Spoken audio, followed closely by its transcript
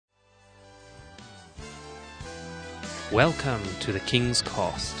Welcome to the King's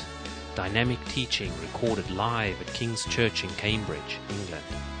Cast, dynamic teaching recorded live at King's Church in Cambridge, England.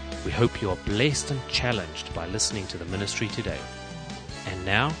 We hope you are blessed and challenged by listening to the ministry today. And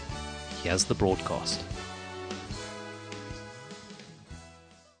now, here's the broadcast.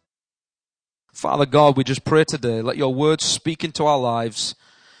 Father God, we just pray today, let your words speak into our lives,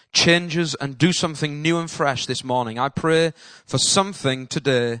 change us and do something new and fresh this morning. I pray for something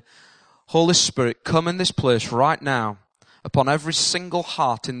today. Holy Spirit, come in this place right now upon every single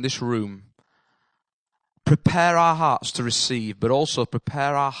heart in this room. Prepare our hearts to receive, but also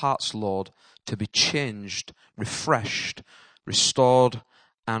prepare our hearts, Lord, to be changed, refreshed, restored,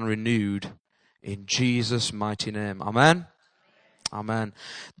 and renewed in Jesus' mighty name. Amen. Amen.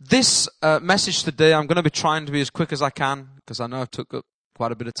 This message today, I'm going to be trying to be as quick as I can, because I know I've took up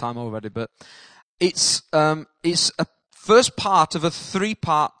quite a bit of time already, but it's a first part of a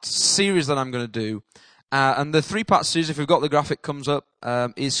three-part series that I'm going to do. And the three-part series, if you've got the graphic comes up,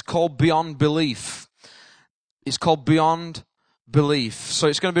 is called Beyond Belief. It's called Beyond Belief. So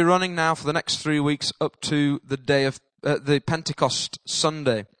it's going to be running now for the next 3 weeks up to the day of the Pentecost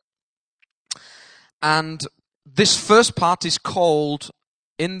Sunday. And this first part is called,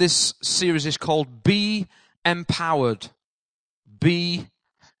 in this series, is called Be Empowered. Be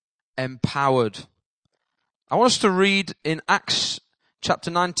Empowered. I want us to read in Acts chapter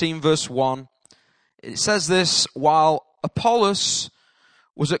 19, verse 1. It says this: while Apollos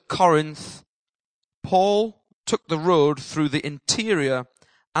was at Corinth, Paul took the road through the interior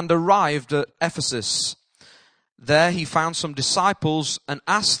and arrived at Ephesus. There he found some disciples and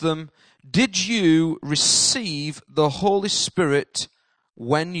asked them, "Did you receive the Holy Spirit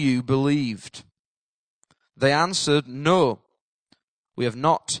when you believed?" They answered, "No, we have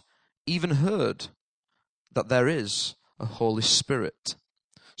not even heard that there is a Holy Spirit."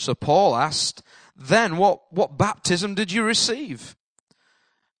 So Paul asked, "Then what baptism did you receive?"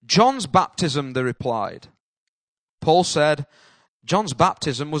 "John's baptism," they replied. Paul said, "John's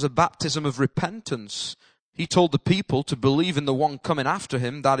baptism was a baptism of repentance. He told the people to believe in the one coming after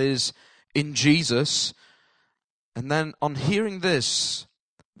him, that is, in Jesus. And then on hearing this,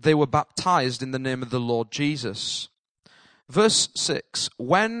 they were baptized in the name of the Lord Jesus." Verse 6,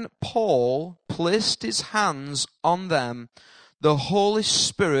 when Paul placed his hands on them, the Holy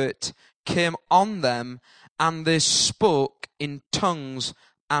Spirit came on them, and they spoke in tongues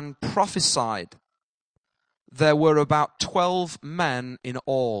and prophesied. There were about 12 men in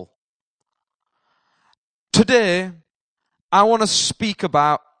all. Today, I want to speak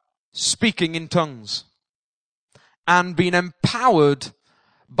about speaking in tongues and being empowered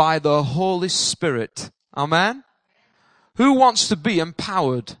by the Holy Spirit. Amen? Who wants to be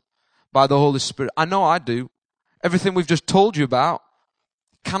empowered by the Holy Spirit? I know I do. Everything we've just told you about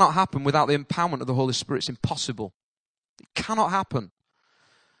cannot happen without the empowerment of the Holy Spirit. It's impossible. It cannot happen.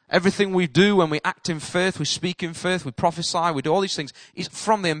 Everything we do when we act in faith, we speak in faith, we prophesy, we do all these things, is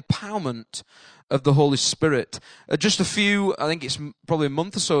from the empowerment of the Holy Spirit. Just a few, I think it's probably a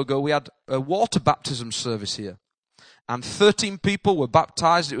month or so ago, we had a water baptism service here. And 13 people were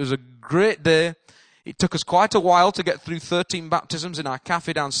baptized. It was a great day. It took us quite a while to get through 13 baptisms in our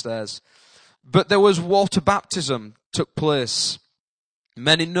cafe downstairs. But there was water baptism took place.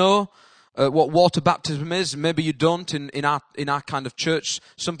 Many know what water baptism is. Maybe you don't in our kind of church.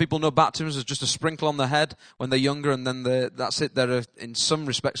 Some people know baptism as just a sprinkle on the head when they're younger, and then that's it. They're in some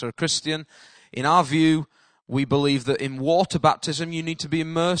respects are a Christian. In our view, we believe that in water baptism you need to be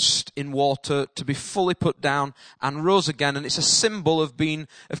immersed in water to be fully put down and rose again, and it's a symbol of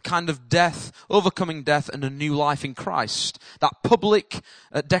kind of death, overcoming death, and a new life in Christ. That public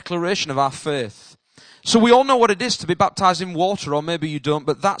declaration of our faith. So we all know what it is to be baptized in water, or maybe you don't,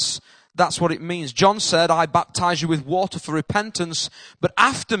 but that's what it means. John said, "I baptize you with water for repentance, but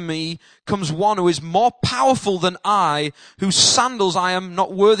after me comes one who is more powerful than I, whose sandals I am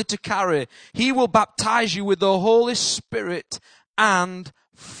not worthy to carry. He will baptize you with the Holy Spirit and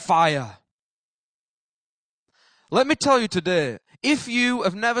fire." Let me tell you today, if you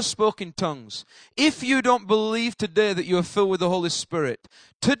have never spoken in tongues, if you don't believe today that you are filled with the Holy Spirit,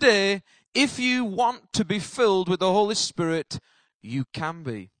 today, if you want to be filled with the Holy Spirit, you can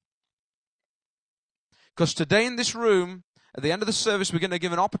be. Because today in this room, at the end of the service, we're going to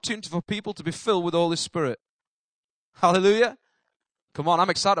give an opportunity for people to be filled with the Holy Spirit. Hallelujah. Come on, I'm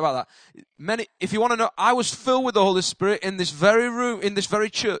excited about that. If you want to know, I was filled with the Holy Spirit in this very room, in this very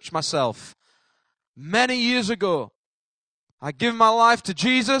church myself. Many years ago, I gave my life to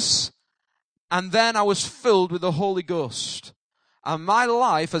Jesus, and then I was filled with the Holy Ghost. And my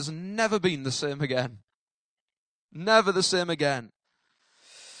life has never been the same again. Never the same again.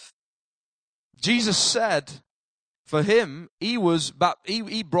 Jesus said, For him, he brought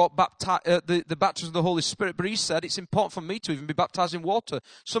the baptism of the Holy Spirit, but he said it's important for me to even be baptized in water.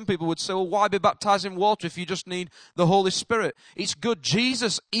 Some people would say, well, why be baptized in water if you just need the Holy Spirit? It's good.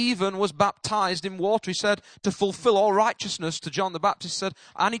 Jesus even was baptized in water. He said, to fulfill all righteousness, to John the Baptist said,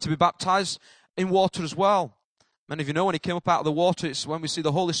 I need to be baptized in water as well. Many of you know when he came up out of the water, it's when we see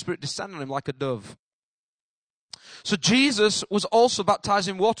the Holy Spirit descend on him like a dove. So Jesus was also baptized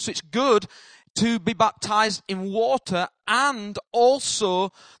in water, so it's good to be baptized in water and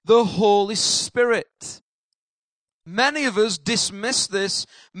also the Holy Spirit. Many of us dismiss this.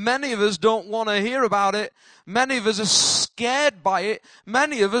 Many of us don't want to hear about it. Many of us are scared by it.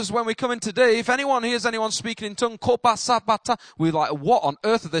 Many of us, when we come in today, if anyone hears anyone speaking in tongue, we're like, what on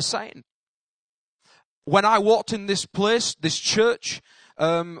earth are they saying? When I walked in this place, this church,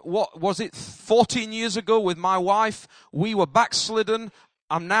 14 years ago with my wife, we were backslidden.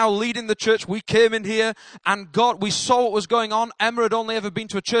 I'm now leading the church. We came in here and we saw what was going on. Emma had only ever been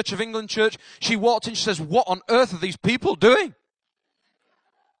to a Church of England church. She walked in, she says, what on earth are these people doing?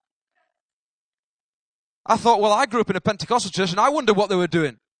 I thought, well, I grew up in a Pentecostal church and I wonder what they were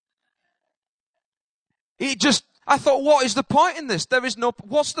doing. I thought, what is the point in this?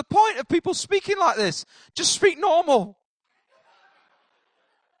 What's the point of people speaking like this? Just speak normal.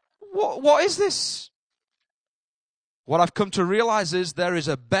 What is this? What I've come to realize is there is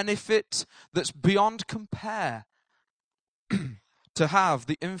a benefit that's beyond compare to have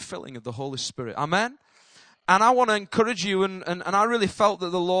the infilling of the Holy Spirit. Amen? And I want to encourage you, and I really felt that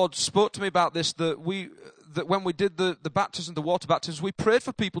the Lord spoke to me about this, that when we did the baptism, the water baptism, we prayed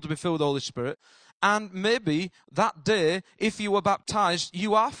for people to be filled with the Holy Spirit. And maybe that day, if you were baptized,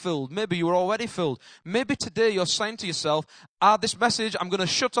 you are filled. Maybe you were already filled. Maybe today you're saying to yourself, this message, I'm going to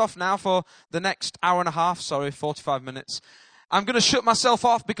shut off now for the next hour and a half, 45 minutes. I'm going to shut myself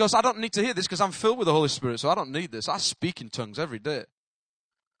off because I don't need to hear this because I'm filled with the Holy Spirit, so I don't need this. I speak in tongues every day.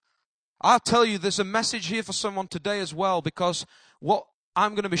 I'll tell you, there's a message here for someone today as well, because what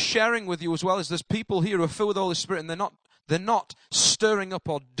I'm going to be sharing with you as well is there's people here who are filled with the Holy Spirit and they're not stirring up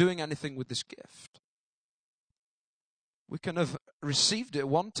or doing anything with this gift. We can have received it at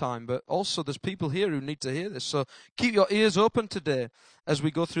one time, but also there's people here who need to hear this. So keep your ears open today as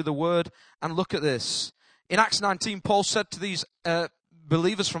we go through the Word and look at this. In Acts 19, Paul said to these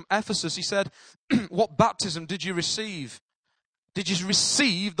believers from Ephesus, he said, what baptism did you receive? Did you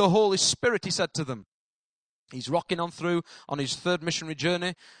receive the Holy Spirit, he said to them. He's rocking on through on his third missionary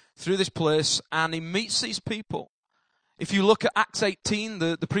journey through this place, and he meets these people. If you look at Acts 18,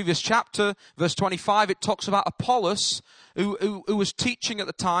 the previous chapter, verse 25, it talks about Apollos, who was teaching at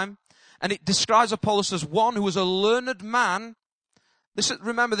the time, and it describes Apollos as one who was a learned man.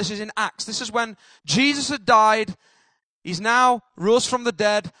 Remember, this is in Acts. This is when Jesus had died. He's now rose from the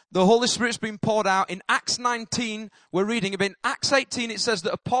dead. The Holy Spirit's been poured out. In Acts 19, we're reading about. In Acts 18, it says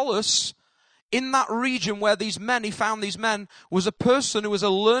that Apollos, in that region where he found these men, was a person who was a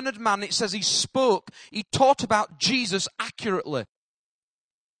learned man. It says he taught about Jesus accurately.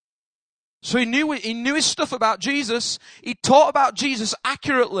 So he knew his stuff about Jesus. He taught about Jesus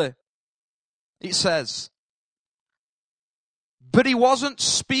accurately, it says. But he wasn't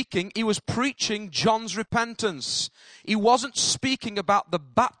speaking, he was preaching John's repentance. He wasn't speaking about the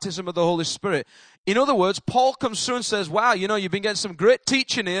baptism of the Holy Spirit. In other words, Paul comes through and says, wow, you've been getting some great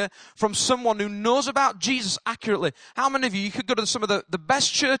teaching here from someone who knows about Jesus accurately. How many of you could go to some of the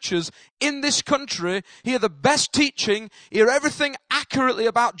best churches in this country, hear the best teaching, hear everything accurately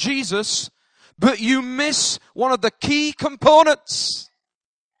about Jesus, but you miss one of the key components?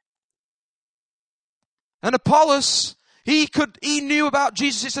 And Apollos, he knew about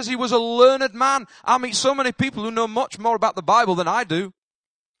Jesus. It says he was a learned man. I meet so many people who know much more about the Bible than I do.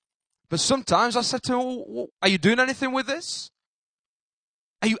 But sometimes I said to him, are you doing anything with this?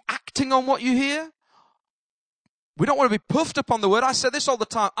 Are you acting on what you hear? We don't want to be puffed up on the Word. I say this all the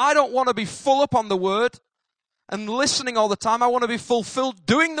time. I don't want to be full up on the Word and listening all the time. I want to be fulfilled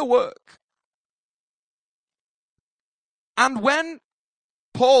doing the work. And when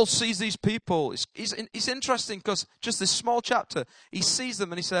Paul sees these people, it's interesting because just this small chapter, he sees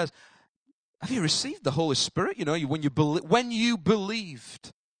them and he says, have you received the Holy Spirit?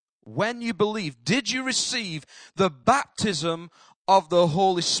 When you believed, did you receive the baptism of the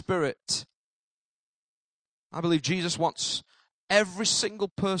Holy Spirit? I believe Jesus wants every single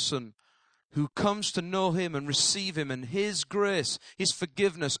person who comes to know Him and receive Him and His grace, His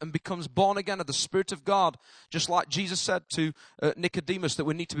forgiveness, and becomes born again of the Spirit of God, just like Jesus said to Nicodemus that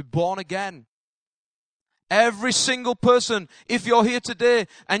we need to be born again. Every single person, if you're here today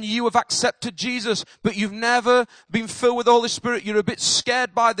and you have accepted Jesus, but you've never been filled with the Holy Spirit, you're a bit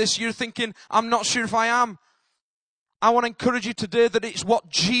scared by this, you're thinking, I'm not sure if I am. I want to encourage you today that it's what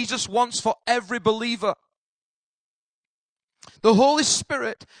Jesus wants for every believer. The Holy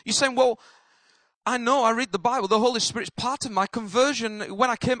Spirit, you're saying, well, I know, I read the Bible, the Holy Spirit's part of my conversion. When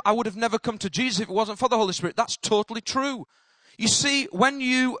I came, I would have never come to Jesus if it wasn't for the Holy Spirit. That's totally true. You see, when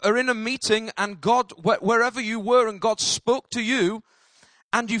you are in a meeting and God, wherever you were, and God spoke to you,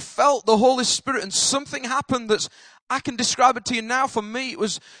 and you felt the Holy Spirit and something happened that's, I can describe it to you now. For me, it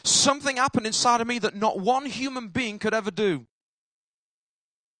was something happened inside of me that not one human being could ever do.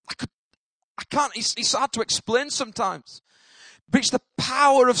 I can't, it's hard to explain sometimes. But it's the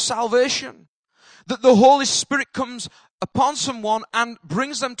power of salvation. That the Holy Spirit comes upon someone and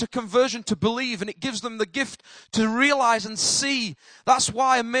brings them to conversion, to believe, and it gives them the gift to realize and see. That's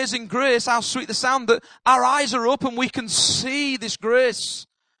why Amazing Grace, how sweet the sound, that our eyes are open, we can see this grace.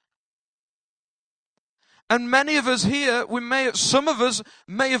 And many of us here, some of us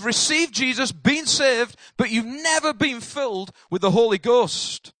may have received Jesus, been saved, but you've never been filled with the Holy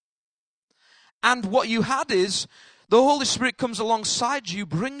Ghost. And what you had is, the Holy Spirit comes alongside you,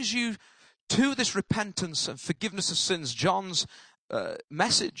 brings you to this repentance and forgiveness of sins, John's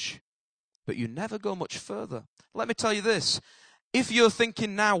message. But you never go much further. Let me tell you this. If you're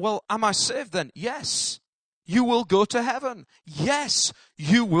thinking now, well, am I saved then? Yes, you will go to heaven. Yes,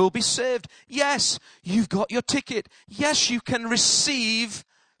 you will be saved. Yes, you've got your ticket. Yes, you can receive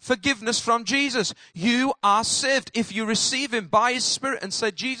forgiveness from Jesus. You are saved. If you receive Him by His Spirit and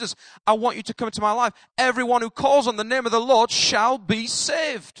say, Jesus, I want you to come into my life. Everyone who calls on the name of the Lord shall be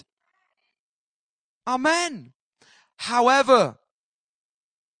saved. Amen. However,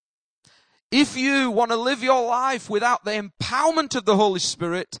 if you want to live your life without the empowerment of the Holy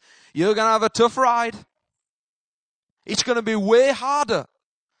Spirit, you're going to have a tough ride. It's going to be way harder.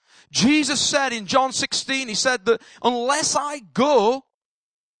 Jesus said in John 16, He said that unless I go,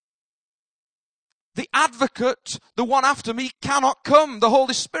 the advocate, the one after me, cannot come, the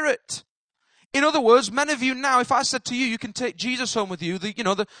Holy Spirit. In other words, many of you now, if I said to you, you can take Jesus home with you, the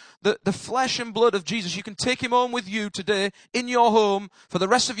flesh and blood of Jesus, you can take Him home with you today in your home for the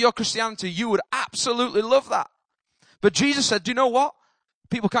rest of your Christianity, you would absolutely love that. But Jesus said, do you know what?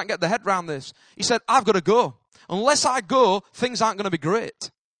 People can't get their head around this. He said, I've got to go. Unless I go, things aren't going to be great.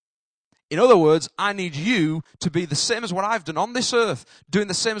 In other words, I need you to be the same as what I've done on this earth, doing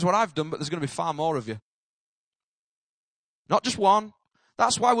the same as what I've done, but there's going to be far more of you. Not just one.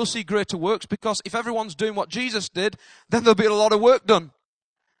 That's why we'll see greater works, because if everyone's doing what Jesus did, then there'll be a lot of work done.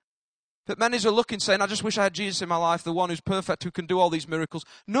 But many are looking, saying, I just wish I had Jesus in my life, the one who's perfect, who can do all these miracles.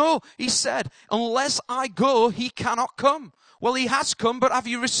 No, He said, unless I go, He cannot come. Well, He has come, but have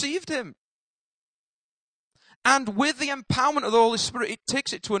you received Him? And with the empowerment of the Holy Spirit, it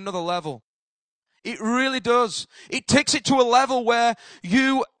takes it to another level. It really does. It takes it to a level where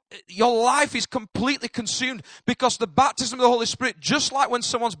your life is completely consumed, because the baptism of the Holy Spirit, just like when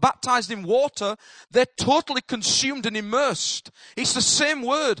someone's baptized in water, they're totally consumed and immersed. It's the same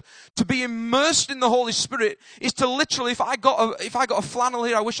word. To be immersed in the Holy Spirit is to literally, if I got a flannel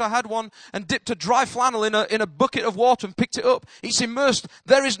here, I wish I had one, and dipped a dry flannel in a bucket of water and picked it up, it's immersed.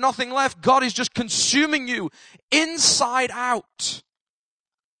 There is nothing left. God is just consuming you inside out.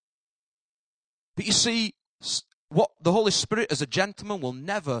 But you see, what the Holy Spirit as a gentleman will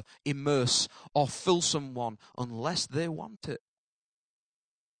never immerse or fill someone unless they want it.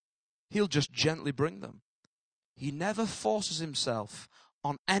 He'll just gently bring them. He never forces Himself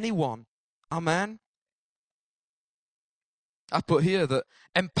on anyone. Amen. I put here that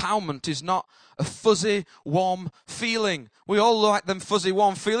empowerment is not a fuzzy, warm feeling. We all like them fuzzy,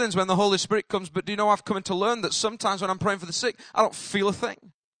 warm feelings when the Holy Spirit comes, but do you know, I've come to learn that sometimes when I'm praying for the sick, I don't feel a thing.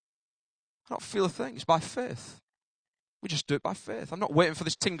 I don't feel a thing. It's by faith. We just do it by faith. I'm not waiting for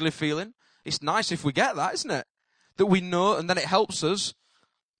this tingly feeling. It's nice if we get that, isn't it? That we know, and then it helps us.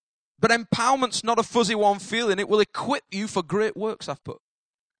 But empowerment's not a fuzzy warm feeling. It will equip you for great works, I've put.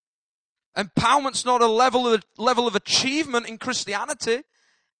 Empowerment's not a level of achievement in Christianity.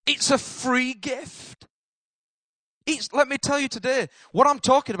 It's a free gift. Let me tell you today, what I'm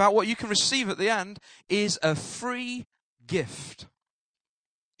talking about, what you can receive at the end, is a free gift.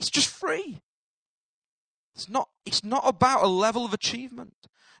 It's just free. It's not about a level of achievement.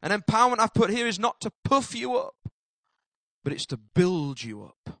 And empowerment I've put here is not to puff you up, but it's to build you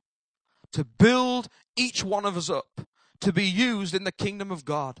up. To build each one of us up, to be used in the kingdom of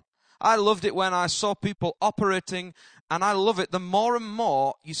God. I loved it when I saw people operating, and I love it. The more and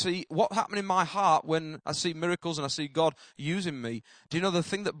more, you see, what happened in my heart when I see miracles and I see God using me, do you know the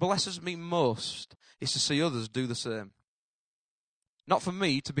thing that blesses me most is to see others do the same. Not for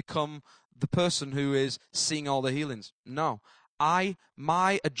me to become the person who is seeing all the healings. No.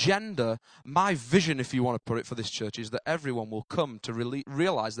 my agenda, my vision, if you want to put it, for this church is that everyone will come to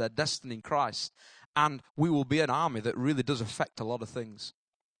realize their destiny in Christ, and we will be an army that really does affect a lot of things.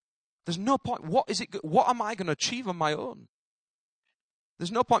 There's no point. What am I going to achieve on my own?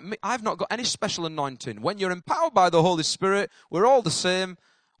 There's no point. I've not got any special anointing. When you're empowered by the Holy Spirit, we're all the same.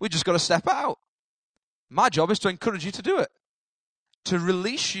 We just got to step out. My job is to encourage you to do it, to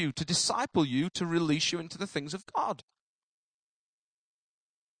release you, to disciple you, to release you into the things of God.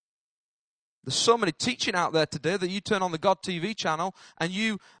 There's so many teaching out there today that you turn on the God TV channel and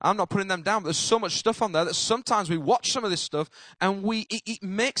I'm not putting them down, but there's so much stuff on there that sometimes we watch some of this stuff and it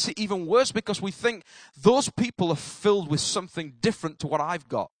makes it even worse because we think those people are filled with something different to what I've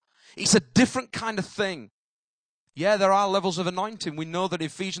got. It's a different kind of thing. Yeah, there are levels of anointing. We know that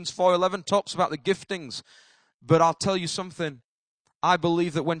Ephesians 4:11 talks about the giftings. But I'll tell you something. I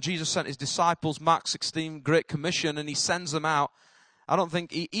believe that when Jesus sent his disciples, Mark 16, Great Commission, and he sends them out, I don't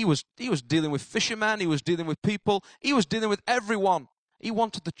think he was dealing with fishermen, he was dealing with people, he was dealing with everyone. He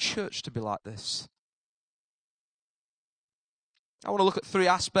wanted the church to be like this. I want to look at 3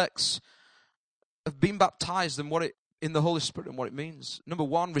 aspects of being baptized and in the Holy Spirit and what it means. Number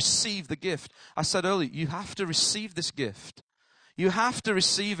 1, receive the gift. I said earlier, you have to receive this gift. You have to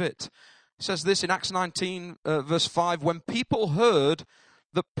receive it. It says this in Acts 19, verse 5, when people heard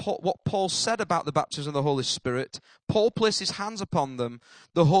what Paul said about the baptism of the Holy Spirit, Paul placed his hands upon them,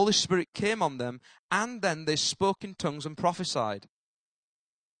 the Holy Spirit came on them, and then they spoke in tongues and prophesied.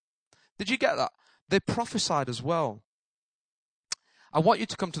 Did you get that? They prophesied as well. I want you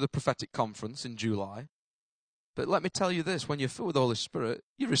to come to the prophetic conference in July, but let me tell you this, when you're filled with the Holy Spirit,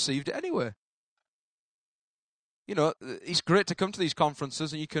 you received it anyway. You know, it's great to come to these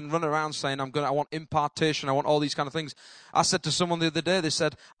conferences and you can run around saying, I want impartation, I want all these kind of things. I said to someone the other day, they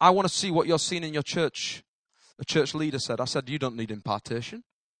said, I want to see what you're seeing in your church. A church leader said, I said, you don't need impartation.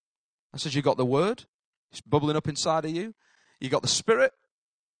 I said, you got the word, it's bubbling up inside of you. You got the Spirit,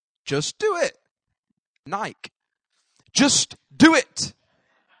 just do it. Nike, just do it.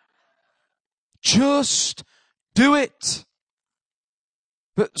 Just do it.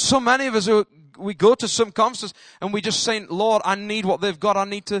 But so many of us, we go to some conferences and we just saying, Lord, I need what they've got. I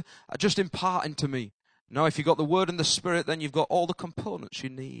need to just impart into me. No, if you've got the Word and the Spirit, then you've got all the components you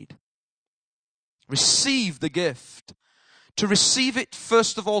need. Receive the gift. To receive it,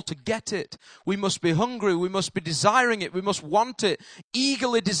 first of all, to get it, we must be hungry. We must be desiring it. We must want it.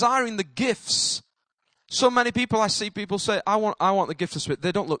 Eagerly desiring the gifts. So many people, I see people say, I want the gift of the Spirit.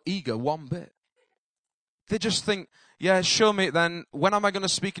 They don't look eager one bit. They just think, yeah, show me it then. When am I going to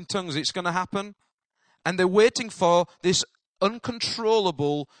speak in tongues? It's going to happen. And they're waiting for this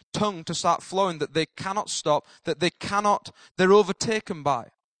uncontrollable tongue to start flowing that they cannot stop, they're overtaken by.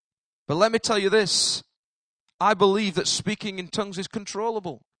 But let me tell you this. I believe that speaking in tongues is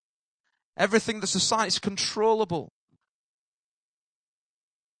controllable. Everything that's a sign is controllable.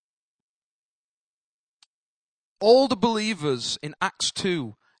 All the believers in Acts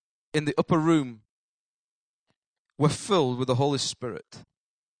 2 in the upper room were filled with the Holy Spirit.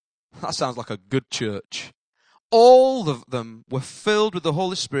 That sounds like a good church. All of them were filled with the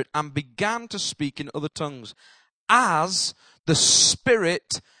Holy Spirit and began to speak in other tongues as the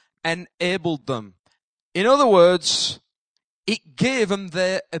Spirit enabled them. In other words, it gave them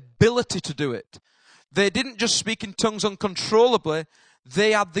their ability to do it. They didn't just speak in tongues uncontrollably.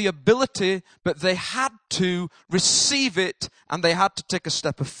 They had the ability, but they had to receive it and they had to take a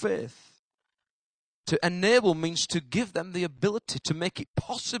step of faith. To enable means to give them the ability to make it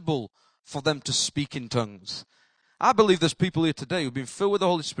possible for them to speak in tongues. I believe there's people here today who've been filled with the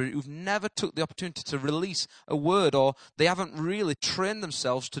Holy Spirit who've never took the opportunity to release a word, or they haven't really trained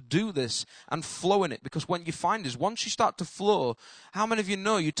themselves to do this and flow in it. Because when you find is once you start to flow, how many of you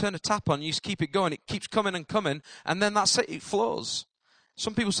know you turn a tap on, you just keep it going, it keeps coming and coming, and then that's it, it flows.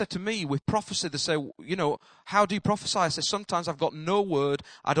 Some people said to me with prophecy, they say, you know, how do you prophesy? I say, sometimes I've got no word.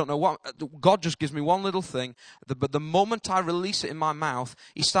 I don't know what. God just gives me one little thing. But the moment I release it in my mouth,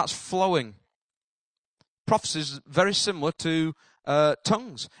 it starts flowing. Prophecy is very similar to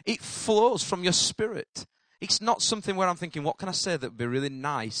tongues. It flows from your spirit. It's not something where I'm thinking, what can I say that would be really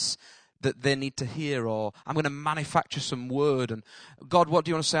nice that they need to hear, or I'm going to manufacture some word. And God, what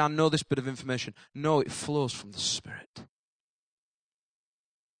do you want to say? I know this bit of information. No, it flows from the Spirit.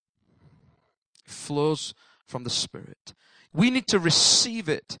 Flows from the Spirit. We need to receive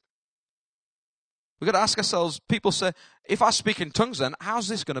it. We've got to ask ourselves, people say, if I speak in tongues then, how's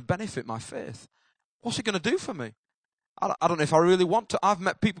this going to benefit my faith? What's it going to do for me? I don't know if I really want to. I've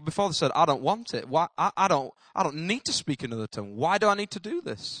met people before that said, I don't want it. Why? I don't need to speak in another tongue. Why do I need to do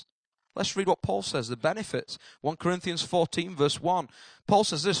this? Let's read what Paul says, the benefits. 1 Corinthians 14 verse 1. Paul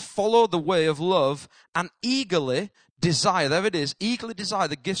says this, follow the way of love and eagerly desire, there it is, eagerly desire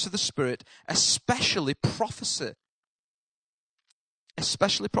the gifts of the Spirit, especially prophecy.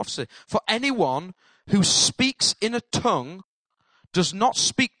 Especially prophecy. For anyone who speaks in a tongue does not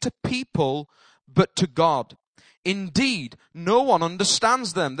speak to people, but to God. Indeed, no one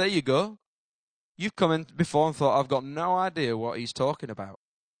understands them. There you go. You've come in before and thought, I've got no idea what he's talking about.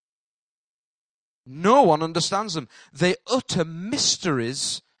 No one understands them. They utter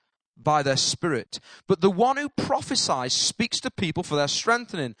mysteries by their spirit. But the one who prophesies speaks to people for their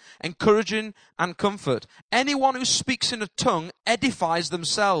strengthening, encouraging, and comfort. Anyone who speaks in a tongue edifies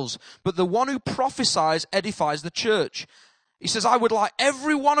themselves, but the one who prophesies edifies the church. He says, I would like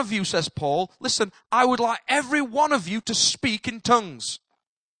every one of you, says Paul, listen, I would like every one of you to speak in tongues.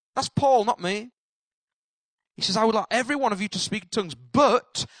 That's Paul, not me. He says, I would like every one of you to speak in tongues,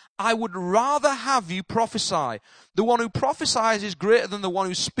 but I would rather have you prophesy. The one who prophesies is greater than the one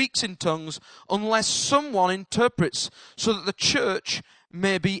who speaks in tongues, unless someone interprets, so that the church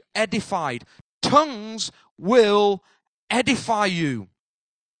may be edified. Tongues will edify you.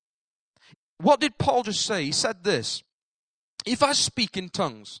 What did Paul just say? He said this, if I speak in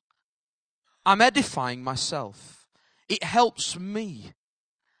tongues, I'm edifying myself. It helps me.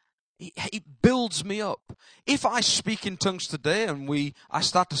 It builds me up. If I speak in tongues today and I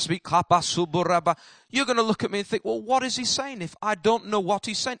start to speak, you're going to look at me and think, well, what is he saying if I don't know what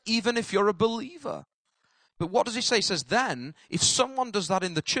he's saying, even if you're a believer? But what does he say? He says, then, if someone does that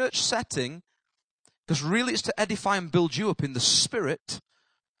in the church setting, because really it's to edify and build you up in the spirit,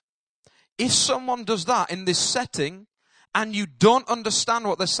 if someone does that in this setting, and you don't understand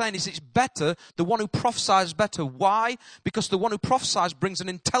what they're saying, it's better, the one who prophesies better. Why? Because the one who prophesies brings an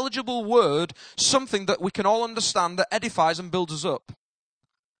intelligible word, something that we can all understand, that edifies and builds us up.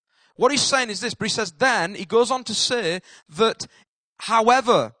 What he's saying is this, but he says then, he goes on to say that,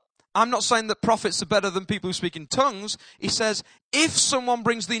 however, I'm not saying that prophets are better than people who speak in tongues. He says, if someone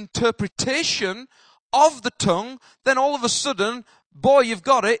brings the interpretation of the tongue, then all of a sudden, boy, you've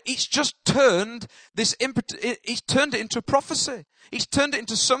got it. It's just turned he's turned it into a prophecy. He's turned it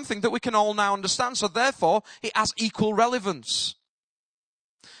into something that we can all now understand. So therefore, it has equal relevance.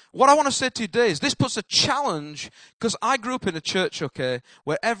 What I want to say to you today is this puts a challenge, because I grew up in a church, okay,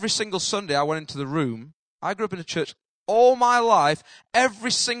 where every single Sunday I went into the room. I grew up in a church all my life.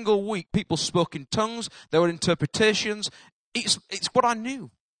 Every single week, people spoke in tongues. There were interpretations. It's what I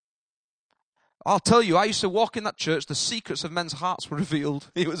knew. I'll tell you, I used to walk in that church, the secrets of men's hearts were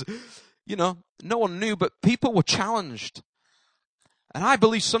revealed. It was, no one knew, but people were challenged. And I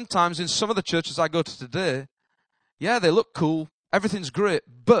believe sometimes in some of the churches I go to today, yeah, they look cool, everything's great,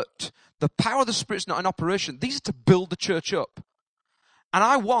 but the power of the Spirit's not in operation. These are to build the church up. And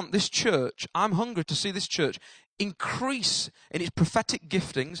I want this church, I'm hungry to see this church increase in its prophetic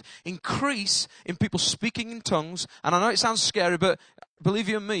giftings, increase in people speaking in tongues. And I know it sounds scary, but believe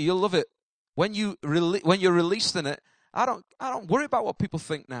you me, you'll love it. When you're released in it, I don't worry about what people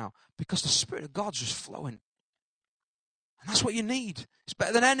think now, because the Spirit of God's just flowing. And that's what you need. It's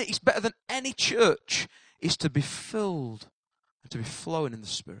better than any church is to be filled and to be flowing in the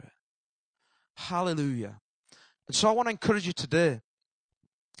Spirit. Hallelujah. And so I want to encourage you today.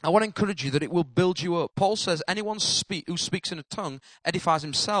 I want to encourage you that it will build you up. Paul says anyone who speaks in a tongue edifies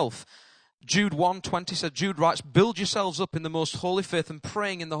himself. Jude 1:20 said, Jude writes, build yourselves up in the most holy faith and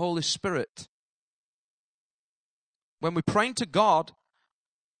praying in the Holy Spirit. When we're praying to God,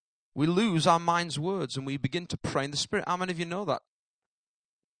 we lose our mind's words and we begin to pray in the Spirit. How many of you know that?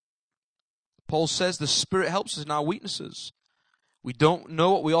 Paul says the Spirit helps us in our weaknesses. We don't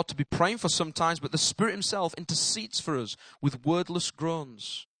know what we ought to be praying for sometimes, but the Spirit himself intercedes for us with wordless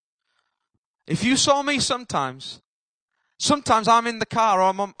groans. If you saw me sometimes I'm in the car or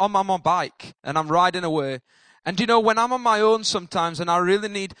I'm on my bike and I'm riding away. And when I'm on my own sometimes and I really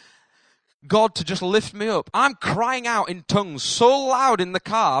need God to just lift me up, I'm crying out in tongues so loud in the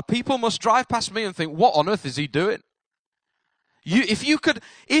car, people must drive past me and think, what on earth is he doing? If you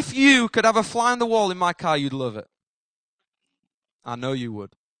could have a fly on the wall in my car, you'd love it. I know you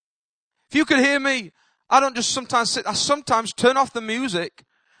would. If you could hear me, I don't just sometimes sit, I sometimes turn off the music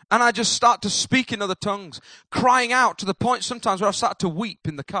and I just start to speak in other tongues, crying out to the point sometimes where I start to weep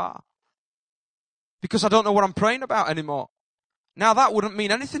in the car because I don't know what I'm praying about anymore. Now that wouldn't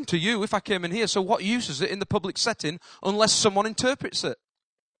mean anything to you if I came in here, so what use is it in the public setting unless someone interprets it?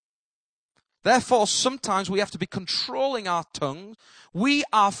 Therefore, sometimes we have to be controlling our tongues. We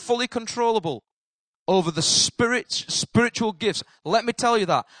are fully controllable over the spiritual gifts. Let me tell you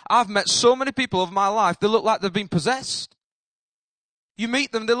that. I've met so many people of my life, they look like they've been possessed. You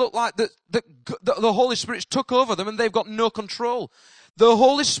meet them, they look like the Holy Spirit's took over them and they've got no control. The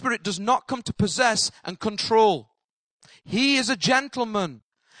Holy Spirit does not come to possess and control. He is a gentleman,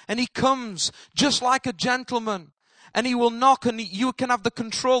 and he comes just like a gentleman, and he will knock, and you can have the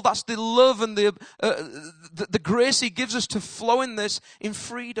control. That's the love and the grace he gives us to flow in this in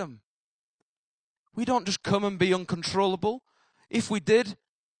freedom. We don't just come and be uncontrollable. If we did,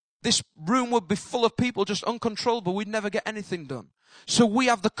 this room would be full of people just uncontrollable. We'd never get anything done. So we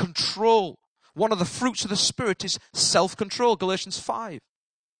have the control. One of the fruits of the Spirit is self-control, Galatians 5.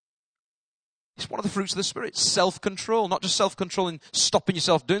 It's one of the fruits of the Spirit, self-control. Not just self-control in stopping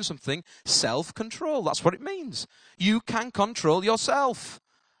yourself doing something, self-control. That's what it means. You can control yourself.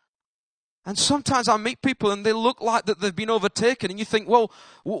 And sometimes I meet people and they look like that they've been overtaken, and you think, well,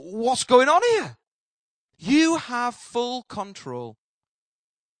 what's going on here? You have full control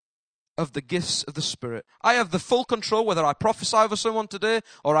of the gifts of the Spirit. I have the full control whether I prophesy over someone today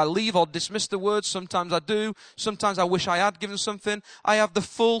or I leave or dismiss the words. Sometimes I do. Sometimes I wish I had given something. I have the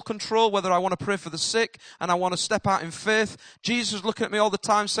full control whether I want to pray for the sick and I want to step out in faith. Jesus is looking at me all the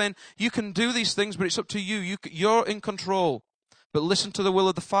time saying, you can do these things, but it's up to you. You're in control. But listen to the will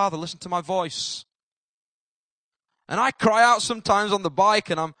of the Father. Listen to my voice. And I cry out sometimes on the bike,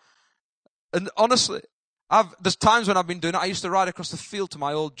 and honestly, there's times when I've been doing it. I used to ride across the field to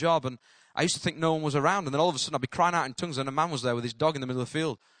my old job, and I used to think no one was around, and then all of a sudden I'd be crying out in tongues, and a man was there with his dog in the middle of the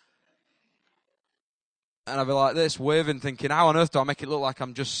field. And I'd be like this, waving, thinking, how on earth do I make it look like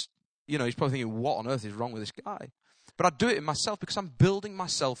I'm just, he's probably thinking, what on earth is wrong with this guy? But I do it in myself because I'm building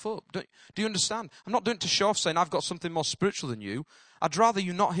myself up. Do you understand? I'm not doing it to show off, saying I've got something more spiritual than you. I'd rather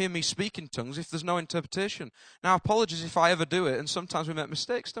you not hear me speak in tongues if there's no interpretation. Now, apologies if I ever do it, and sometimes we make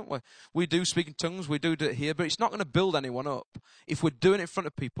mistakes, don't we? We do speak in tongues, we do it here, but it's not going to build anyone up if we're doing it in front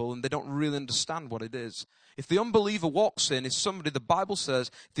of people and they don't really understand what it is. If the unbeliever walks in, the Bible says,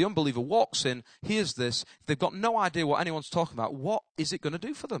 if the unbeliever walks in, hears this, if they've got no idea what anyone's talking about, what is it going to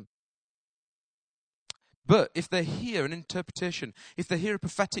do for them? But if they hear an interpretation, if they hear a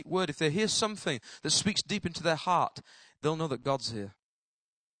prophetic word, if they hear something that speaks deep into their heart, they'll know that God's here.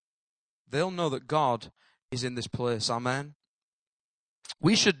 They'll know that God is in this place. Amen.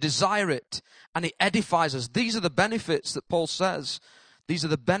 We should desire it, and it edifies us. These are the benefits that Paul says. These are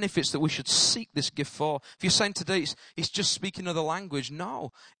the benefits that we should seek this gift for. If you're saying today it's just speaking another language,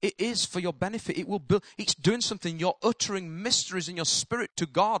 no. It is for your benefit. It's doing something. You're uttering mysteries in your spirit to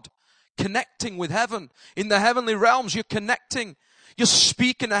God. Connecting with heaven. In the heavenly realms, you're connecting. You're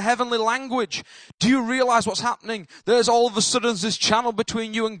speaking a heavenly language. Do you realize what's happening? There's all of a sudden this channel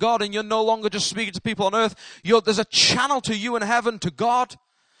between you and God, and you're no longer just speaking to people on earth. There's a channel to you in heaven, to God,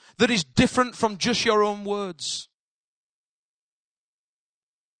 that is different from just your own words.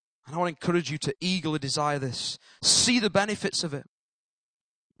 And I want to encourage you to eagerly desire this. See the benefits of it.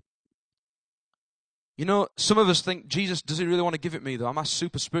 Some of us think, Jesus, does he really want to give it me though? Am I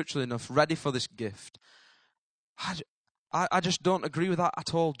super spiritual enough, ready for this gift? I just don't agree with that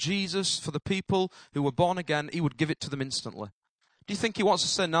at all. Jesus, for the people who were born again, he would give it to them instantly. Do you think he wants to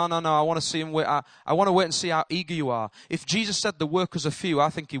say, no, I want to see him wait. I want to wait and see how eager you are. If Jesus said the workers are few,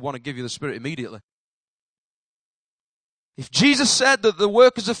 I think he'd want to give you the Spirit immediately. If Jesus said that the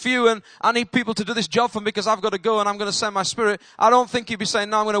workers are few and I need people to do this job for me because I've got to go and I'm going to send my Spirit, I don't think he'd be saying,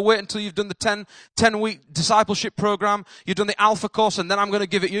 no, I'm going to wait until you've done the 10-week discipleship program, you've done the Alpha course, and then I'm going to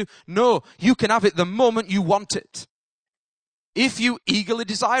give it you. No, you can have it the moment you want it. If you eagerly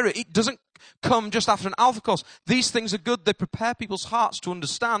desire it. It doesn't come just after an Alpha course. These things are good. They prepare people's hearts to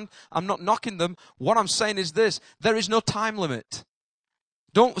understand. I'm not knocking them. What I'm saying is this. There is no time limit.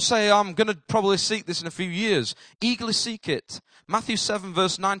 Don't say, I'm going to probably seek this in a few years. Eagerly seek it. Matthew 7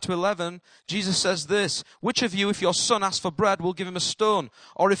 verse 9 to 11, Jesus says this, which of you, if your son asks for bread, will give him a stone?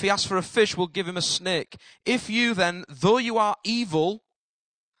 Or if he asks for a fish, will give him a snake? If you then, though you are evil,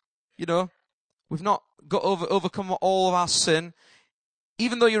 we've not overcome all of our sin,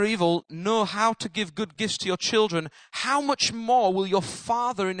 even though you're evil, know how to give good gifts to your children, how much more will your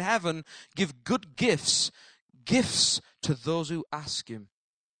Father in heaven give good gifts to those who ask him?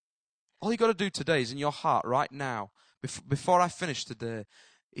 All you got to do today is in your heart right now, before I finish today,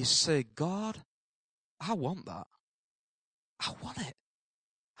 is say, God, I want that. I want it.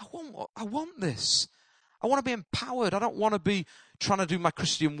 I want this. I want to be empowered. I don't want to be trying to do my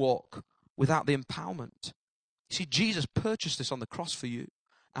Christian walk without the empowerment. You see, Jesus purchased this on the cross for you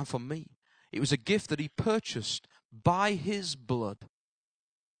and for me. It was a gift that he purchased by his blood,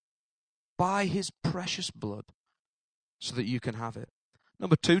 by his precious blood, so that you can have it.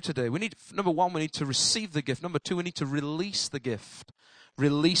 Number two today, number one, we need to receive the gift. Number two, we need to release the gift.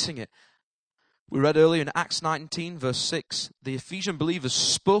 Releasing it. We read earlier in Acts 19, verse 6, the Ephesian believers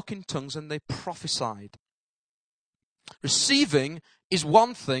spoke in tongues and they prophesied. Receiving is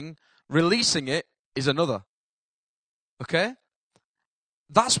one thing, releasing it is another. Okay?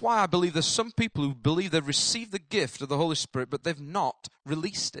 That's why I believe there's some people who believe they've received the gift of the Holy Spirit, but they've not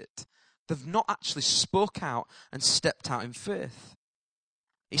released it. They've not actually spoke out and stepped out in faith.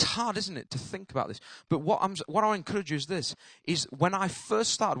 It's hard, isn't it, to think about this? But what I encourage you is this, is when I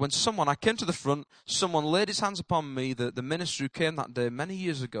first started, I came to the front, someone laid his hands upon me, the minister who came that day many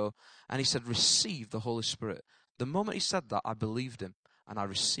years ago, and he said, receive the Holy Spirit. The moment he said that, I believed him, and I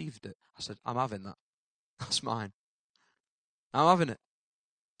received it. I said, I'm having that. That's mine. I'm having it.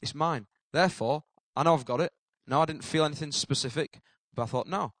 It's mine. Therefore, I know I've got it. No, I didn't feel anything specific, but I thought,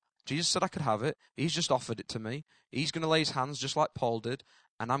 no, Jesus said I could have it. He's just offered it to me. He's going to lay his hands just like Paul did,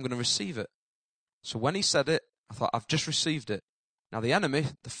 and I'm going to receive it. So when he said it, I thought, I've just received it. Now the enemy,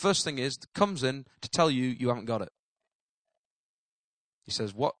 the first thing is, comes in to tell you you haven't got it. He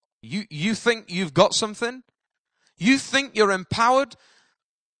says, what? You think you've got something? You think you're empowered?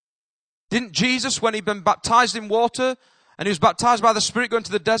 Didn't Jesus, when he'd been baptized in water, and he was baptized by the Spirit going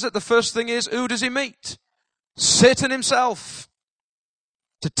to the desert, the first thing is, who does he meet? Satan himself.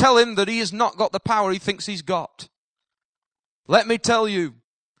 To tell him that he has not got the power he thinks he's got. Let me tell you,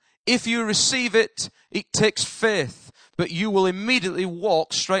 if you receive it, it takes faith, but you will immediately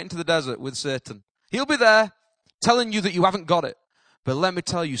walk straight into the desert with Satan. He'll be there telling you that you haven't got it. But let me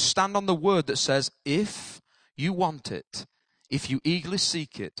tell you, stand on the word that says, if you want it, if you eagerly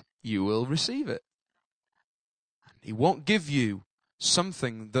seek it, you will receive it. He won't give you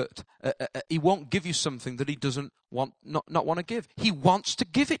something that he doesn't not want to give. He wants to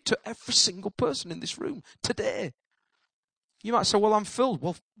give it to every single person in this room today. You might say, well, I'm filled.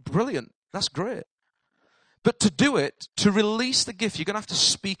 Well, brilliant. That's great. But to do it, to release the gift, you're going to have to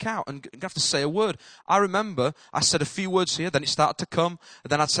speak out and you're going to have to say a word. I remember I said a few words here, then it started to come,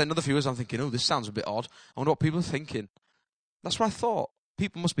 and then I'd say another few words. I'm thinking, oh, this sounds a bit odd. I wonder what people are thinking. That's what I thought.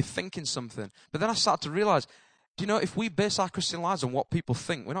 People must be thinking something. But then I started to realize, do you know, if we base our Christian lives on what people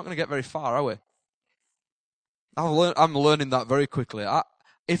think, we're not going to get very far, are we? I'm learning that very quickly.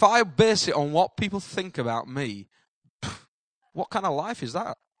 If I base it on what people think about me, what kind of life is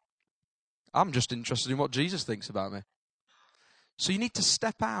that? I'm just interested in what Jesus thinks about me. So you need to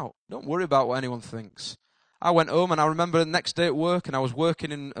step out. Don't worry about what anyone thinks. I went home and I remember the next day at work and I was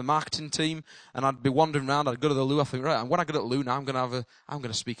working in a marketing team and I'd be wandering around. I'd go to the loo. I think, right, and when I go to the loo now, I'm going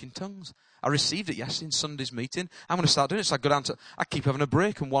to speak in tongues. I received it yesterday in Sunday's meeting. I'm going to start doing it. So I keep having a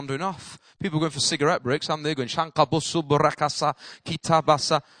break and wandering off. People going for cigarette breaks. I'm there going, Shankabusu Burakasa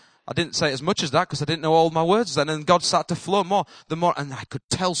Kitabasa. I didn't say it as much as that because I didn't know all my words then, and God started to flow more. The more, and I could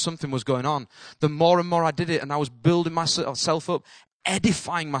tell something was going on. The more and more I did it, and I was building myself up,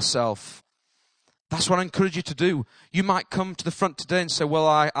 edifying myself. That's what I encourage you to do. You might come to the front today and say, well,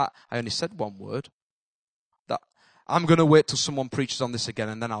 I only said one word. I'm going to wait till someone preaches on this again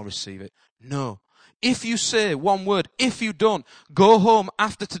and then I'll receive it. No. If you say one word, if you don't, go home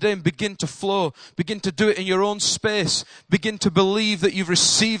after today and begin to flow. Begin to do it in your own space. Begin to believe that you've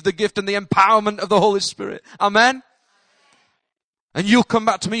received the gift and the empowerment of the Holy Spirit. Amen? And you'll come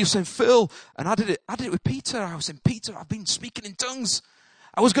back to me, you're saying, Phil, and I did it with Peter. I was saying, Peter, I've been speaking in tongues.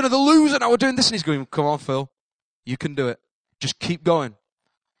 I was going to the lose and I was doing this. And he's going, come on, Phil. You can do it. Just keep going.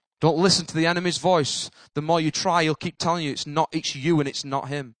 Don't listen to the enemy's voice. The more you try, he'll keep telling you it's you and it's not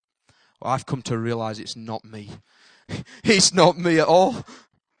him. Well, I've come to realize it's not me. It's not me at all.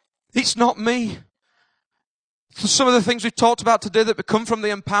 It's not me. So some of the things we've talked about today that come from the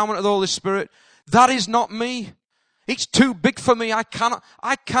empowerment of the Holy Spirit, that is not me. It's too big for me. I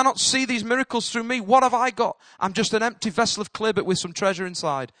cannot see these miracles through me. What have I got? I'm just an empty vessel of clay, but with some treasure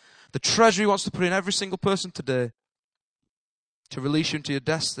inside. The treasure he wants to put in every single person today to release you into your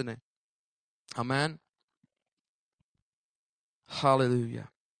destiny. Amen. Hallelujah.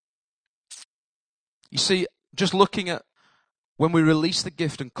 You see, just looking at when we release the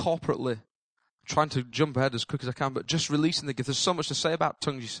gift and corporately, trying to jump ahead as quick as I can, but just releasing the gift. There's so much to say about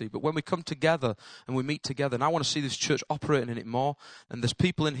tongues, you see. But when we come together and we meet together, and I want to see this church operating in it more, and there's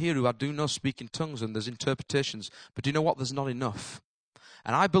people in here who I do know speak in tongues, and there's interpretations. But do you know what? There's not enough.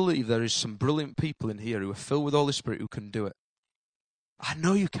 And I believe there is some brilliant people in here who are filled with the Holy Spirit who can do it. I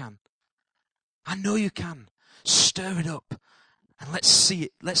know you can. I know you can. Stir it up. And let's see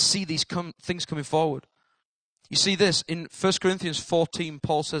it. Let's see these things coming forward. You see this, in 1 Corinthians 14,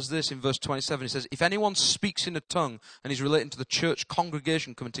 Paul says this in verse 27. He says, if anyone speaks in a tongue, and he's relating to the church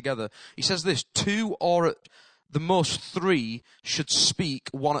congregation coming together, he says this, 2 or at the most 3 should speak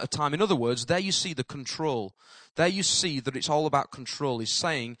one at a time. In other words, there you see the control. There you see that it's all about control. He's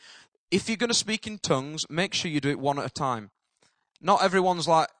saying, if you're going to speak in tongues, make sure you do it one at a time. Not everyone's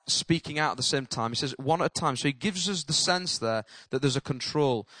like speaking out at the same time. He says one at a time. So he gives us the sense there that there's a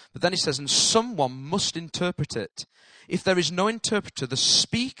control. But then he says, and someone must interpret it. If there is no interpreter, the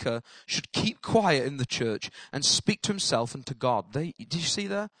speaker should keep quiet in the church and speak to himself and to God. Did you see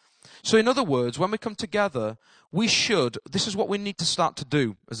there? So in other words, when we come together, this is what we need to start to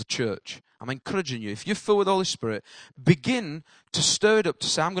do as a church. I'm encouraging you. If you're filled with the Holy Spirit, begin to stir it up to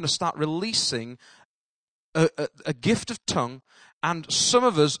say, I'm going to start releasing a gift of tongue. And some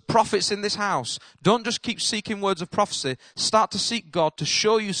of us, prophets in this house, don't just keep seeking words of prophecy. Start to seek God to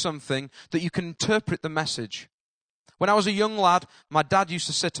show you something that you can interpret the message. When I was a young lad, my dad used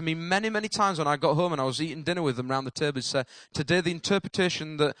to say to me many, many times when I got home and I was eating dinner with them around the table, he'd say, today the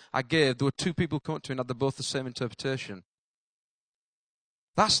interpretation that I gave, there were two people come up to me and had both the same interpretation.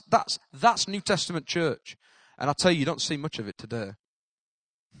 That's New Testament church. And I tell you, you don't see much of it today.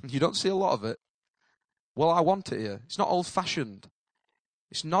 You don't see a lot of it. Well, I want it here. It's not old-fashioned.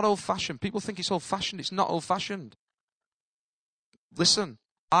 It's not old-fashioned. People think it's old-fashioned. It's not old-fashioned. Listen,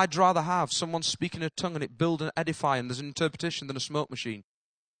 I'd rather have someone speaking a tongue and it build and edify and there's an interpretation than a smoke machine.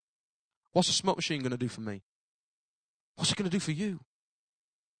 What's a smoke machine going to do for me? What's it going to do for you?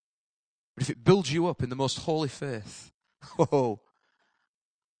 But if it builds you up in the most holy faith, oh,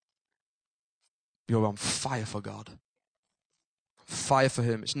 you're on fire for God. Fire for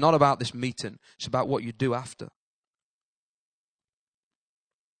Him. It's not about this meeting. It's about what you do after.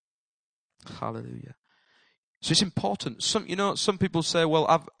 Hallelujah. So it's important. Some people say, well,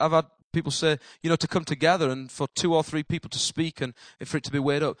 I've had people say, to come together and for 2 or 3 people to speak and for it to be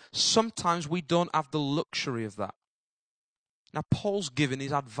weighed up. Sometimes we don't have the luxury of that. Now, Paul's giving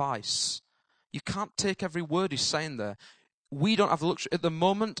his advice. You can't take every word he's saying there. We don't have the luxury. At the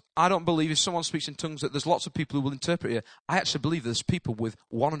moment, I don't believe if someone speaks in tongues that there's lots of people who will interpret it. I actually believe there's people with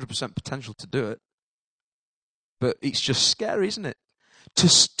 100% potential to do it. But it's just scary, isn't it?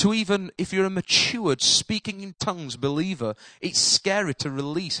 To even, if you're a matured, speaking in tongues believer, it's scary to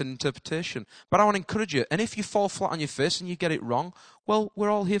release an interpretation. But I want to encourage you. And if you fall flat on your face and you get it wrong, well,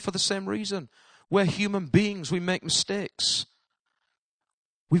 we're all here for the same reason. We're human beings. We make mistakes.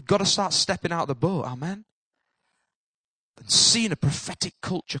 We've got to start stepping out of the boat. Amen? And seeing a prophetic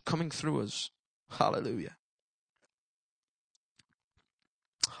culture coming through us. Hallelujah.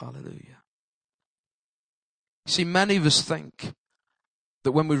 Hallelujah. See, many of us think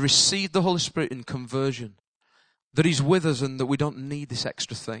that when we receive the Holy Spirit in conversion, that He's with us and that we don't need this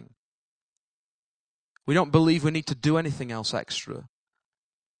extra thing. We don't believe we need to do anything else extra.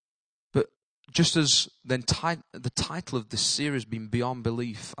 But just as the title of this series being Beyond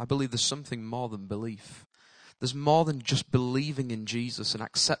Belief, I believe there's something more than belief. There's more than just believing in Jesus and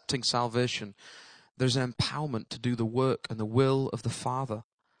accepting salvation. There's an empowerment to do the work and the will of the Father.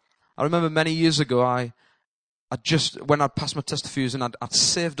 I remember many years ago, when I'd passed my test a few years and I'd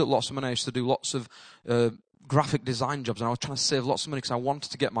saved up lots of money. I used to do lots of graphic design jobs and I was trying to save lots of money because I wanted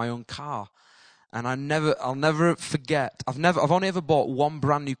to get my own car. And I'll never forget. I've only ever bought one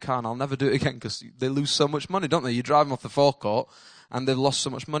brand new car and I'll never do it again because they lose so much money, don't they? You drive them off the forecourt and they've lost so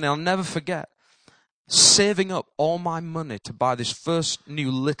much money. I'll never forget saving up all my money to buy this first new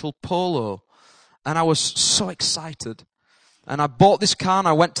little Polo. And I was so excited. And I bought this car and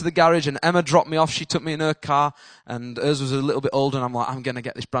I went to the garage and Emma dropped me off. She took me in her car and hers was a little bit older and I'm like, I'm going to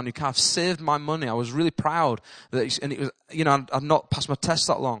get this brand new car. I've saved my money. I was really proud and it was, I'd not passed my test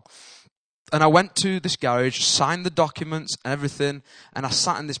that long. And I went to this garage, signed the documents and everything, and I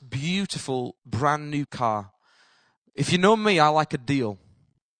sat in this beautiful brand new car. If you know me, I like a deal.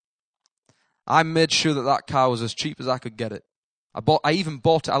 I made sure that car was as cheap as I could get it. I even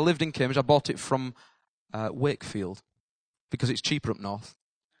bought it. I lived in Cambridge. I bought it from Wakefield because it's cheaper up north.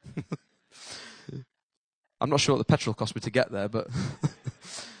 I'm not sure what the petrol cost me to get there,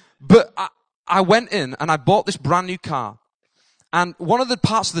 but I went in and I bought this brand new car. And one of the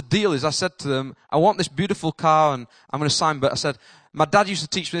parts of the deal is I said to them, I want this beautiful car and I'm going to sign, but I said, my dad used to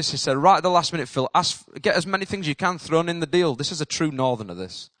teach me this. He said, right at the last minute, Phil, get as many things you can thrown in the deal. This is a true northerner,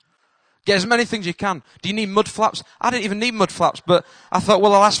 this. Get as many things you can. Do you need mud flaps? I didn't even need mud flaps, but I thought,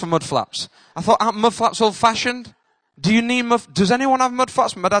 well, I'll ask for mud flaps. I thought, aren't mud flaps old-fashioned? Does anyone have mud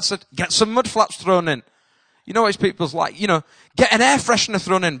flaps? My dad said, get some mud flaps thrown in. You know what people's like, get an air freshener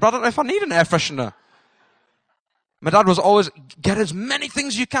thrown in. But I don't know if I need an air freshener. My dad was always, get as many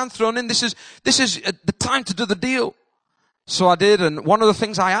things you can thrown in. This is the time to do the deal. So I did, and one of the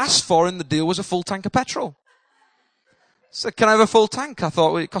things I asked for in the deal was a full tank of petrol. So can I have a full tank? I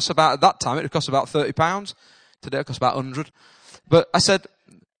thought, well, at that time, it would cost about £30. Today it costs about 100. But I said,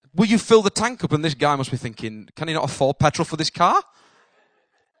 will you fill the tank up? And this guy must be thinking, can he not afford petrol for this car?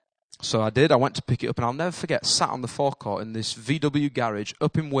 So I did. I went to pick it up, and I'll never forget, sat on the forecourt in this VW garage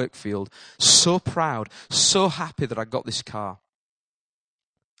up in Wakefield, so proud, so happy that I got this car.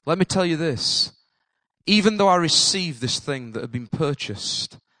 Let me tell you this. Even though I received this thing that had been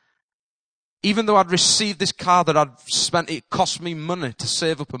purchased, even though I'd received this car that I'd spent, it cost me money to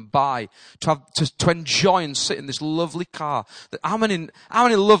save up and buy, to enjoy and sit in this lovely car. How many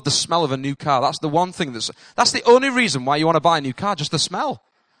love the smell of a new car? That's the one thing that's the only reason why you want to buy a new car, just the smell.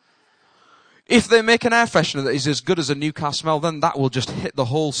 If they make an air freshener that is as good as a new car smell, then that will just hit the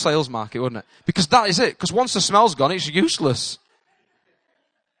whole sales market, wouldn't it? Because that is it. Because once the smell's gone, it's useless.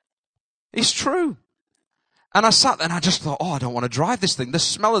 It's true. And I sat there and I just thought, I don't want to drive this thing. The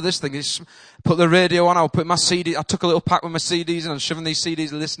smell of this thing is, put the radio on, I'll put my CD, I took a little pack with my CDs and I'm shoving these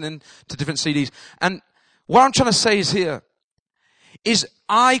CDs, listening to different CDs. And what I'm trying to say is here, is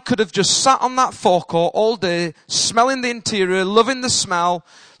I could have just sat on that forecourt all day, smelling the interior, loving the smell,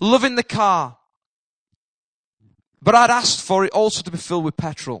 loving the car. But I'd asked for it also to be filled with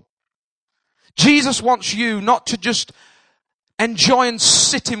petrol. Jesus wants you not to just enjoy and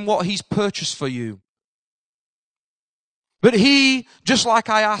sit in what He's purchased for you. But He, just like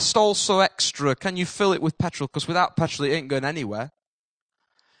I asked also extra, can you fill it with petrol? Because without petrol it ain't going anywhere.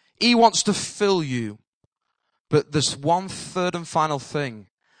 He wants to fill you. But there's one third and final thing.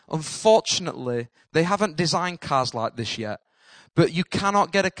 Unfortunately, they haven't designed cars like this yet. But you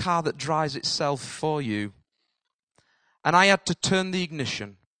cannot get a car that drives itself for you. And I had to turn the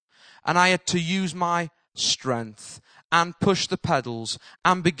ignition. And I had to use my strength and push the pedals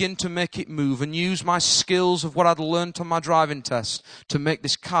and begin to make it move and use my skills of what I'd learned on my driving test to make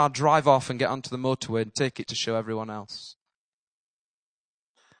this car drive off and get onto the motorway and take it to show everyone else.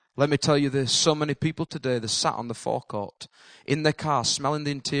 Let me tell you this, so many people today, they're sat on the forecourt in their car smelling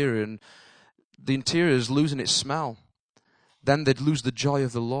the interior, and the interior is losing its smell. Then they'd lose the joy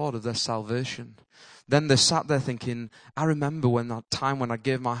of the Lord, of their salvation. Then they sat there thinking, I remember that time when I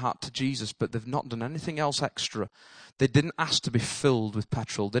gave my heart to Jesus, but they've not done anything else extra. They didn't ask to be filled with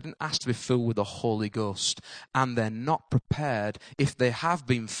petrol. They didn't ask to be filled with the Holy Ghost. And they're not prepared, if they have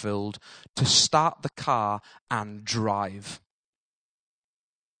been filled, to start the car and drive.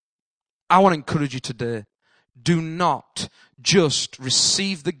 I want to encourage you today. Do not just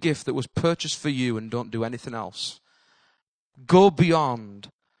receive the gift that was purchased for you and don't do anything else. Go beyond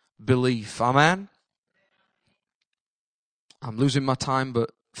belief. Amen? I'm losing my time,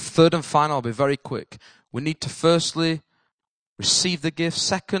 but third and final, I'll be very quick. We need to firstly receive the gift.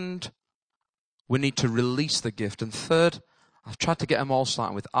 Second, we need to release the gift. And third, I've tried to get them all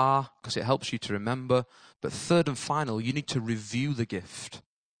starting with R because it helps you to remember. But third and final, you need to review the gift.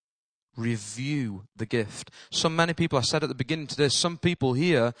 Review the gift. So many people, I said at the beginning today, some people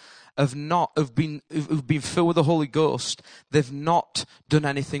here who've been filled with the Holy Ghost, they've not done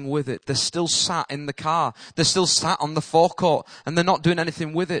anything with it. They're still sat in the car. They're still sat on the forecourt and they're not doing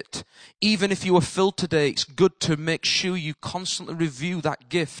anything with it. Even if you were filled today, it's good to make sure you constantly review that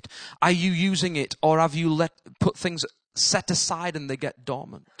gift. Are you using it, or have you put things set aside and they get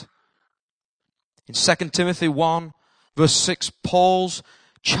dormant? In 2 Timothy 1 verse 6, Paul's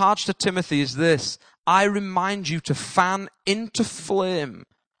charge to Timothy is this: I remind you to fan into flame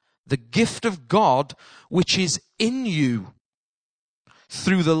the gift of God which is in you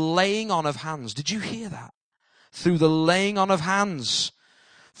through the laying on of hands. Did you hear that? Through the laying on of hands.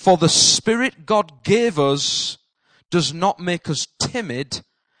 For the Spirit God gave us does not make us timid,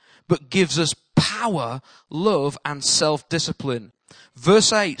 but gives us power, love, and self-discipline.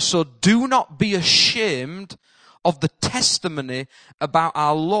 Verse 8, so do not be ashamed of the testimony about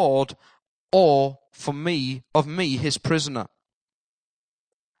our Lord, or of me, his prisoner.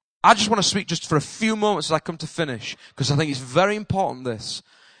 I just want to speak just for a few moments as I come to finish, because I think it's very important this.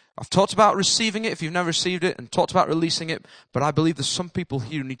 I've talked about receiving it if you've never received it, and talked about releasing it, but I believe there's some people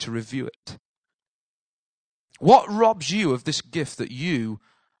here who need to review it. What robs you of this gift that you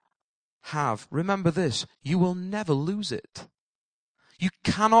have? Remember this, you will never lose it. You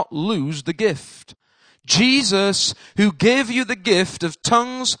cannot lose the gift. Jesus, who gave you the gift of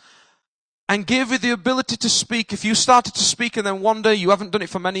tongues and gave you the ability to speak, if you started to speak and then one day you haven't done it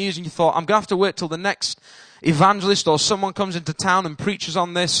for many years and you thought, I'm going to have to wait till the next evangelist or someone comes into town and preaches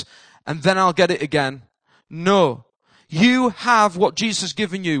on this and then I'll get it again. No. You have what Jesus has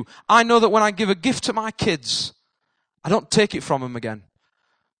given you. I know that when I give a gift to my kids, I don't take it from them again.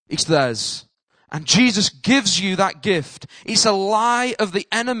 It's theirs. And Jesus gives you that gift. It's a lie of the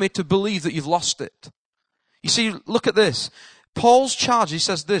enemy to believe that you've lost it. You see, look at this. Paul's charge, he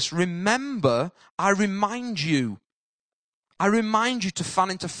says this: remember, I remind you to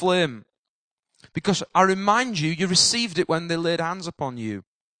fan into flame. Because I remind you, you received it when they laid hands upon you.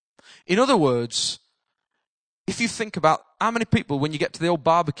 In other words, if you think about how many people, when you get to the old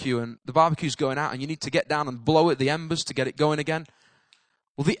barbecue and the barbecue's going out and you need to get down and blow at the embers to get it going again.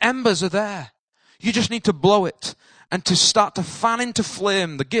 Well, the embers are there. You just need to blow it and to start to fan into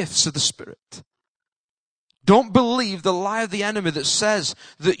flame the gifts of the Spirit. Don't believe the lie of the enemy that says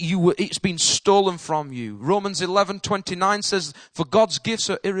that it's been stolen from you. Romans 11:29 says, for God's gifts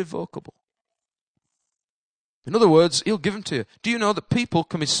are irrevocable. In other words, he'll give them to you. Do you know that people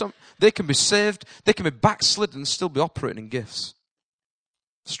can be saved, they can be backslidden and still be operating in gifts?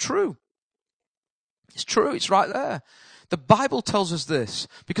 It's true. It's true. It's right there. The Bible tells us this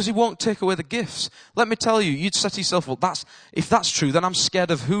because he won't take away the gifts. Let me tell you, you'd say to yourself, well, if that's true, then I'm scared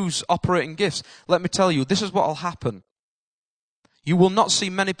of who's operating gifts. Let me tell you, this is what will happen. You will not see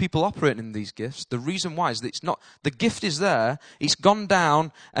many people operating in these gifts. The reason why is that the gift is there, it's gone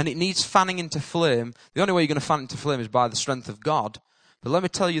down, and it needs fanning into flame. The only way you're going to fan into flame is by the strength of God. But let me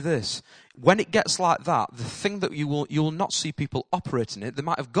tell you this, when it gets like that, the thing that you will not see people operating it, they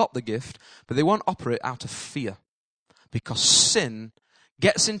might have got the gift, but they won't operate out of fear. Because sin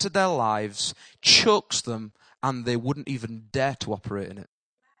gets into their lives, chokes them, and they wouldn't even dare to operate in it.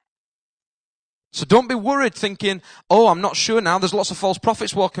 So don't be worried thinking, oh, I'm not sure now, there's lots of false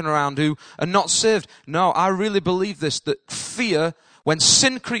prophets walking around who are not saved. No, I really believe this, that fear, when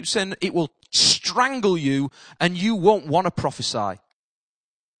sin creeps in, it will strangle you and you won't want to prophesy.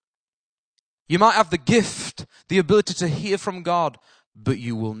 You might have the gift, the ability to hear from God, but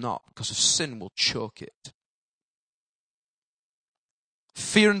you will not, because of sin will choke it.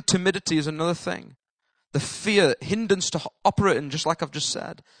 Fear and timidity is another thing. The fear, hindrance to operating, just like I've just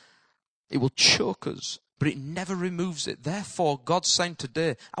said. It will choke us, but it never removes it. Therefore, God's saying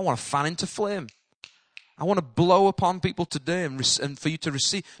today, I want to fan into flame. I want to blow upon people today and for you to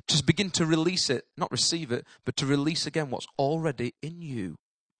receive, just begin to release it. Not receive it, but to release again what's already in you.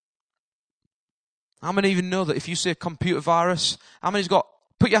 How many of you know that if you see a computer virus, how many's got,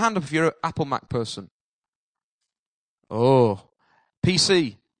 put your hand up if you're an Apple Mac person. Oh,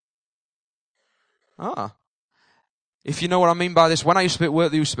 PC. If you know what I mean by this, when I used to be at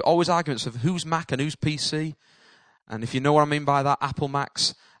work, there used to be always arguments of who's Mac and who's PC. And if you know what I mean by that, Apple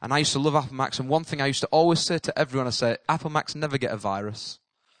Macs. And I used to love Apple Macs. And one thing I used to always say to everyone, I say, Apple Macs never get a virus.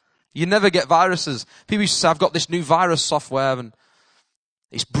 You never get viruses. People used to say, I've got this new virus software and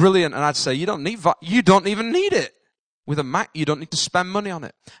it's brilliant. And I'd say, you don't even need it. With a Mac, you don't need to spend money on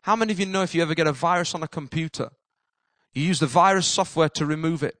it. How many of you know if you ever get a virus on a computer, you use the virus software to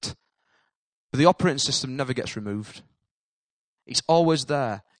remove it, but the operating system never gets removed? It's always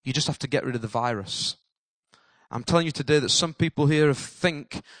there. You just have to get rid of the virus. I'm telling you today that some people here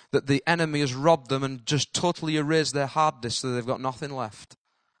think that the enemy has robbed them and just totally erased their hard disk so they've got nothing left.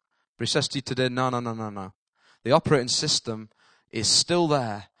 But he says to you today, no. The operating system is still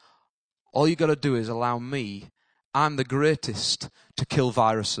there. All you got to do is allow me. I'm the greatest to kill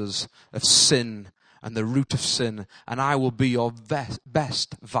viruses of sin and the root of sin, and I will be your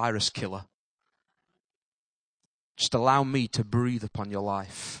best virus killer. Just allow me to breathe upon your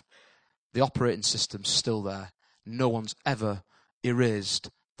life. The operating system's still there. No one's ever erased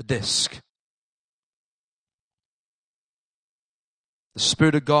the disk. The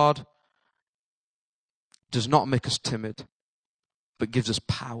Spirit of God does not make us timid, but gives us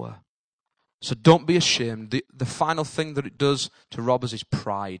power. So don't be ashamed. The final thing that it does to rob us is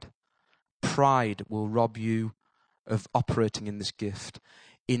pride. Pride will rob you of operating in this gift.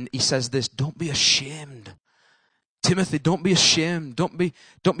 He says this, don't be ashamed. Timothy, don't be ashamed. Don't be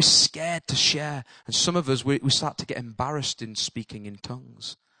scared to share. And some of us, we start to get embarrassed in speaking in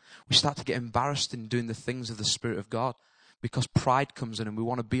tongues. We start to get embarrassed in doing the things of the Spirit of God because pride comes in and we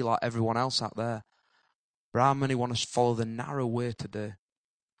want to be like everyone else out there. But how many want to follow the narrow way today?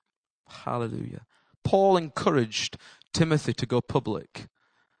 Hallelujah. Paul encouraged Timothy to go public.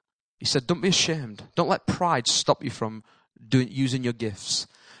 He said, don't be ashamed. Don't let pride stop you from using your gifts.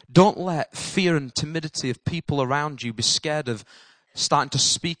 Don't let fear and timidity of people around you be scared of starting to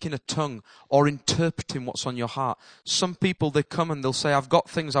speak in a tongue or interpreting what's on your heart. Some people, they come and they'll say, I've got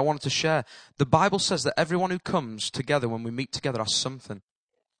things I wanted to share. The Bible says that everyone who comes together, when we meet together, has something.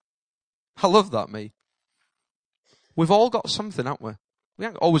 I love that, me. We've all got something, haven't we? We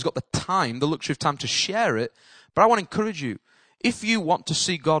haven't always got the time, the luxury of time to share it. But I want to encourage you. If you want to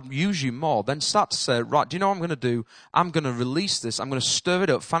see God use you more, then start to say, right, do you know what I'm going to do? I'm going to release this. I'm going to stir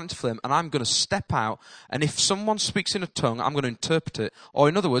it up, fan it to flame, and I'm going to step out. And if someone speaks in a tongue, I'm going to interpret it. Or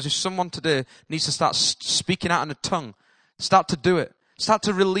in other words, if someone today needs to start speaking out in a tongue, start to do it. Start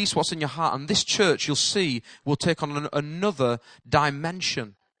to release what's in your heart. And this church, you'll see, will take on another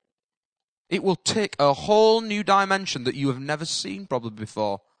dimension. It will take a whole new dimension that you have never seen probably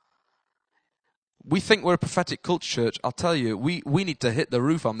before. We think we're a prophetic cult church. I'll tell you, we need to hit the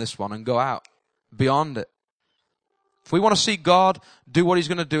roof on this one and go out beyond it. If we want to see God do what he's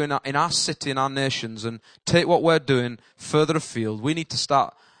going to do in our city, in our nations, and take what we're doing further afield, we need to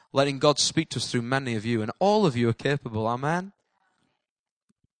start letting God speak to us through many of you. And all of you are capable. Amen?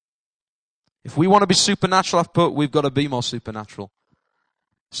 If we want to be supernatural, we've got to be more supernatural.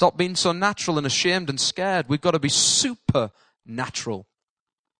 Stop being so natural and ashamed and scared. We've got to be supernatural.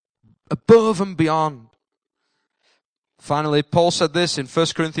 Above and beyond. Finally, Paul said this in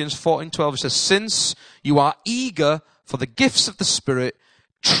 1 Corinthians 14:12. He says, since you are eager for the gifts of the Spirit,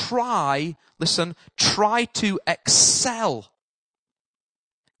 try to excel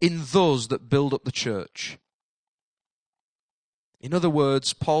in those that build up the church. In other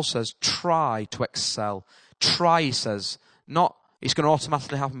words, Paul says, try to excel. Try, he says, not it's going to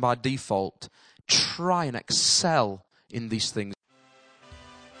automatically happen by default. Try and excel in these things.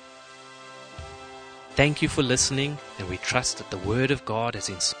 Thank you for listening, and we trust that the Word of God has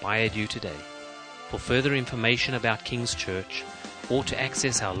inspired you today. For further information about King's Church, or to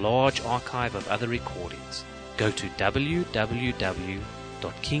access our large archive of other recordings, go to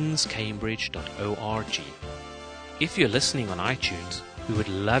www.kingscambridge.org. If you're listening on iTunes, we would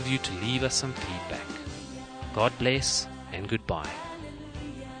love you to leave us some feedback. God bless and goodbye.